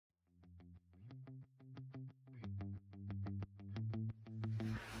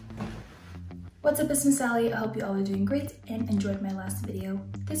What's up, it's Miss Allie. I hope you all are doing great and enjoyed my last video.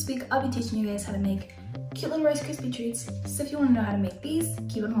 This week I'll be teaching you guys how to make cute little Rice Krispie treats. So if you want to know how to make these,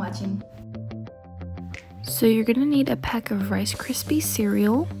 keep on watching. So you're gonna need a pack of Rice Krispie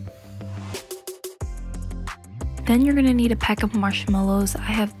cereal. Then you're gonna need a pack of marshmallows. I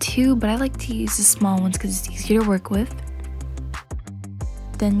have 2, but I like to use the small ones because it's easier to work with.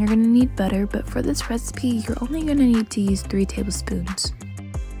 Then you're gonna need butter, but for this recipe, you're only gonna need to use 3 tablespoons.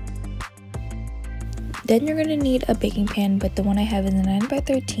 Then you're gonna need a baking pan, but the one I have is a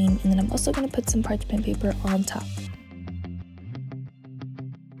 9x13, and then I'm also gonna put some parchment paper on top.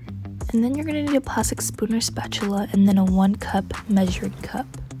 And then you're gonna need a plastic spoon or spatula, and then a 1 cup measuring cup.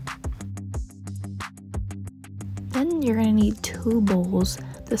 Then you're gonna need 2 bowls.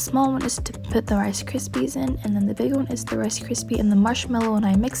 The small one is to put the Rice Krispies in, and then the big one is the Rice Krispie and the marshmallow, and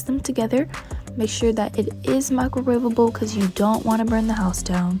I mix them together. Make sure that it is microwavable because you don't want to burn the house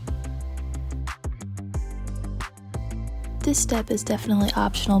down. This step is definitely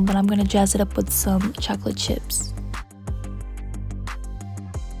optional, but I'm gonna jazz it up with some chocolate chips.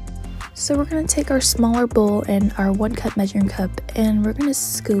 So we're gonna take our smaller bowl and our 1 cup measuring cup, and we're gonna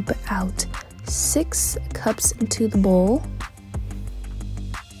scoop out 6 cups into the bowl.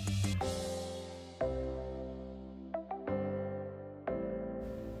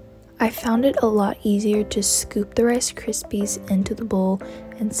 I found it a lot easier to scoop the Rice Krispies into the bowl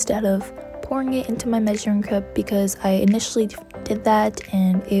instead of pouring it into my measuring cup because I initially did that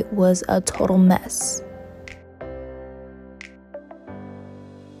and it was a total mess.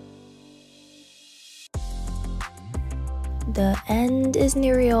 The end is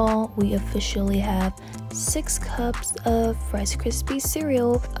near, y'all. We officially have 6 cups of Rice Krispie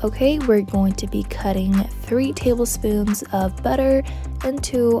cereal. Okay, we're going to be cutting 3 tablespoons of butter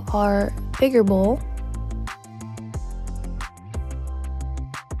into our bigger bowl.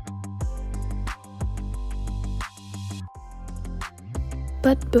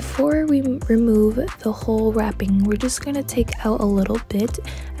 But before we remove the whole wrapping, we're just gonna take out a little bit,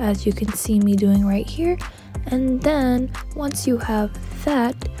 as you can see me doing right here. And then once you have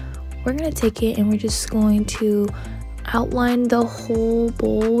that, we're gonna take it and we're just going to outline the whole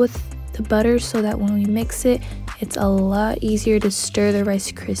bowl with the butter so that when we mix it, it's a lot easier to stir the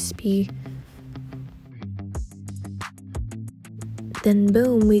Rice Krispie. Then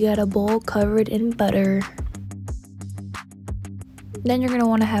boom, we got a bowl covered in butter. Then you're gonna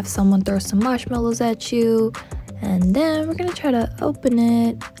wanna have someone throw some marshmallows at you, and then we're gonna try to open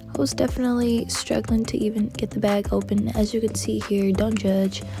it. I was definitely struggling to even get the bag open, as you can see here, don't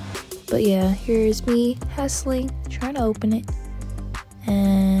judge. But yeah, here's me hassling, trying to open it,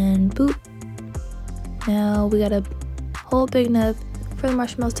 and boop. Now we got a hole big enough for the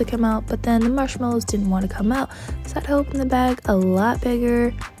marshmallows to come out, but then the marshmallows didn't want to come out, so I had to open the bag a lot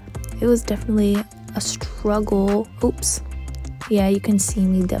bigger. It was definitely a struggle. Oops. Yeah, you can see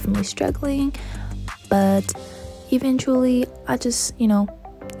me definitely struggling, but eventually I just,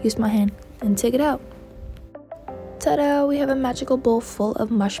 used my hand and take it out. Ta-da! We have a magical bowl full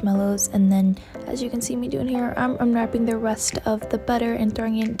of marshmallows, and then as you can see me doing here, I'm unwrapping the rest of the butter and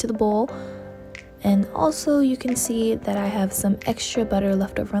throwing it into the bowl. And also you can see that I have some extra butter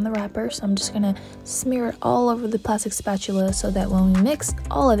left over on the wrapper, so I'm just gonna smear it all over the plastic spatula so that when we mix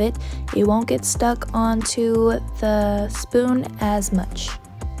all of it, it won't get stuck onto the spoon as much.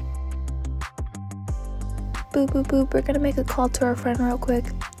 Boop, boop, boop. We're gonna make a call to our friend real quick.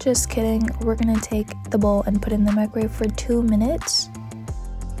 Just kidding. We're gonna take the bowl and put it in the microwave for 2 minutes.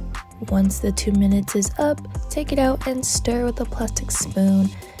 Once the 2 minutes is up, take it out and stir with a plastic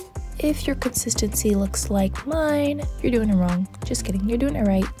spoon. If your consistency looks like mine, you're doing it wrong. Just kidding, you're doing it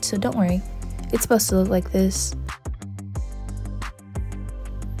right, so don't worry. It's supposed to look like this.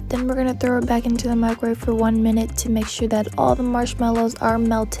 Then we're gonna throw it back into the microwave for 1 minute to make sure that all the marshmallows are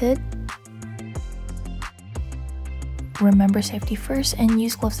melted. Remember safety first and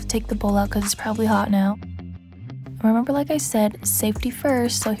use gloves to take the bowl out because it's probably hot now. Remember, like I said, safety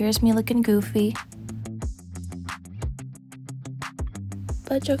first, so here's me looking goofy.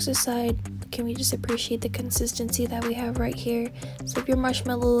 But jokes aside, can we just appreciate the consistency that we have right here? So if your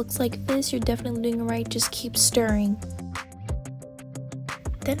marshmallow looks like this, you're definitely doing it right. Just keep stirring.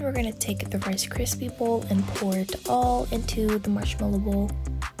 Then we're gonna take the Rice Krispie bowl and pour it all into the marshmallow bowl.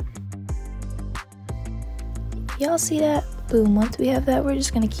 Y'all see that? Boom, once we have that, we're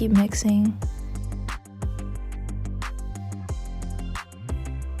just gonna keep mixing.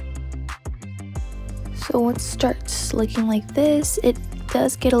 So once it starts looking like this, it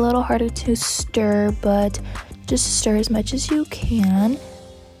does get a little harder to stir, but just stir as much as you can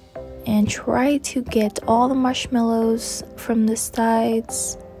and try to get all the marshmallows from the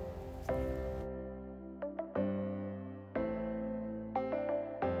sides.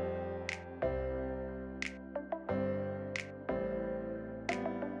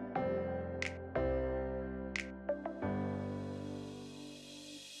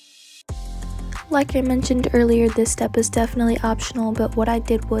 Like I mentioned earlier, this step is definitely optional, but what I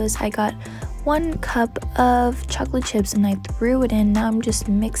did was I got 1 cup of chocolate chips and I threw it in. Now I'm just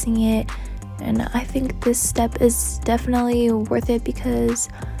mixing it, and I think this step is definitely worth it because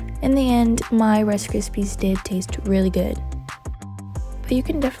in the end my Rice Krispies did taste really good. But you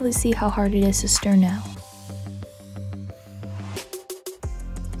can definitely see how hard it is to stir now.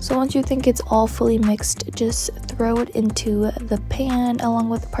 So once you think it's all fully mixed, just throw it into the pan along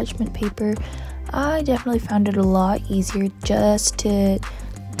with the parchment paper. I definitely found it a lot easier just to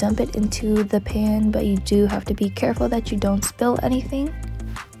dump it into the pan, but you do have to be careful that you don't spill anything.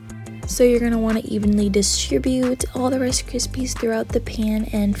 So you're going to want to evenly distribute all the Rice Krispies throughout the pan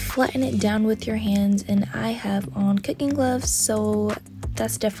and flatten it down with your hands. And I have on cooking gloves, so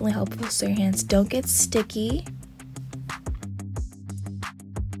that's definitely helpful so your hands don't get sticky.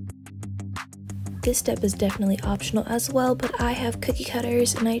 This step is definitely optional as well, but I have cookie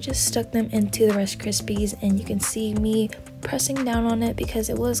cutters and I just stuck them into the Rice Krispies, and you can see me pressing down on it because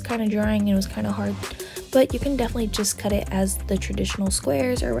it was kind of drying and it was kind of hard. But you can definitely just cut it as the traditional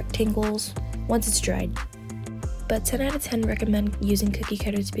squares or rectangles once it's dried. But 10 out of 10 recommend using cookie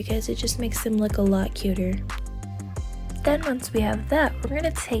cutters because it just makes them look a lot cuter. Then once we have that, we're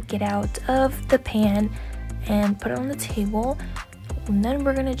going to take it out of the pan and put it on the table. And then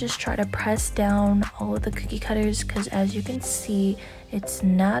we're gonna just try to press down all of the cookie cutters because as you can see, it's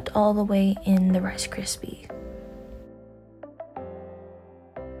not all the way in the Rice Krispie.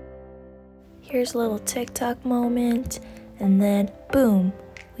 Here's a little TikTok moment, and then boom,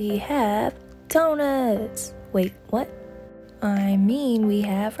 we have donuts. Wait, what? I mean, we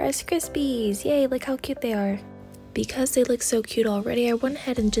have Rice Krispies. Yay, look how cute they are. Because they look so cute already, I went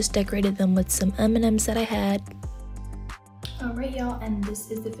ahead and just decorated them with some M&Ms that I had. Alright y'all, and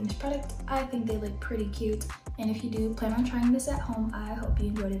this is the finished product. I think they look pretty cute, and if you do plan on trying this at home, I hope you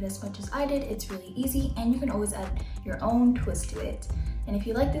enjoyed it as much as I did. It's really easy and you can always add your own twist to it. And if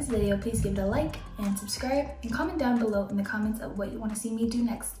you like this video, please give it a like and subscribe and comment down below in the comments of what you want to see me do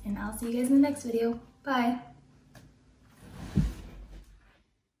next, and I'll see you guys in the next video. Bye!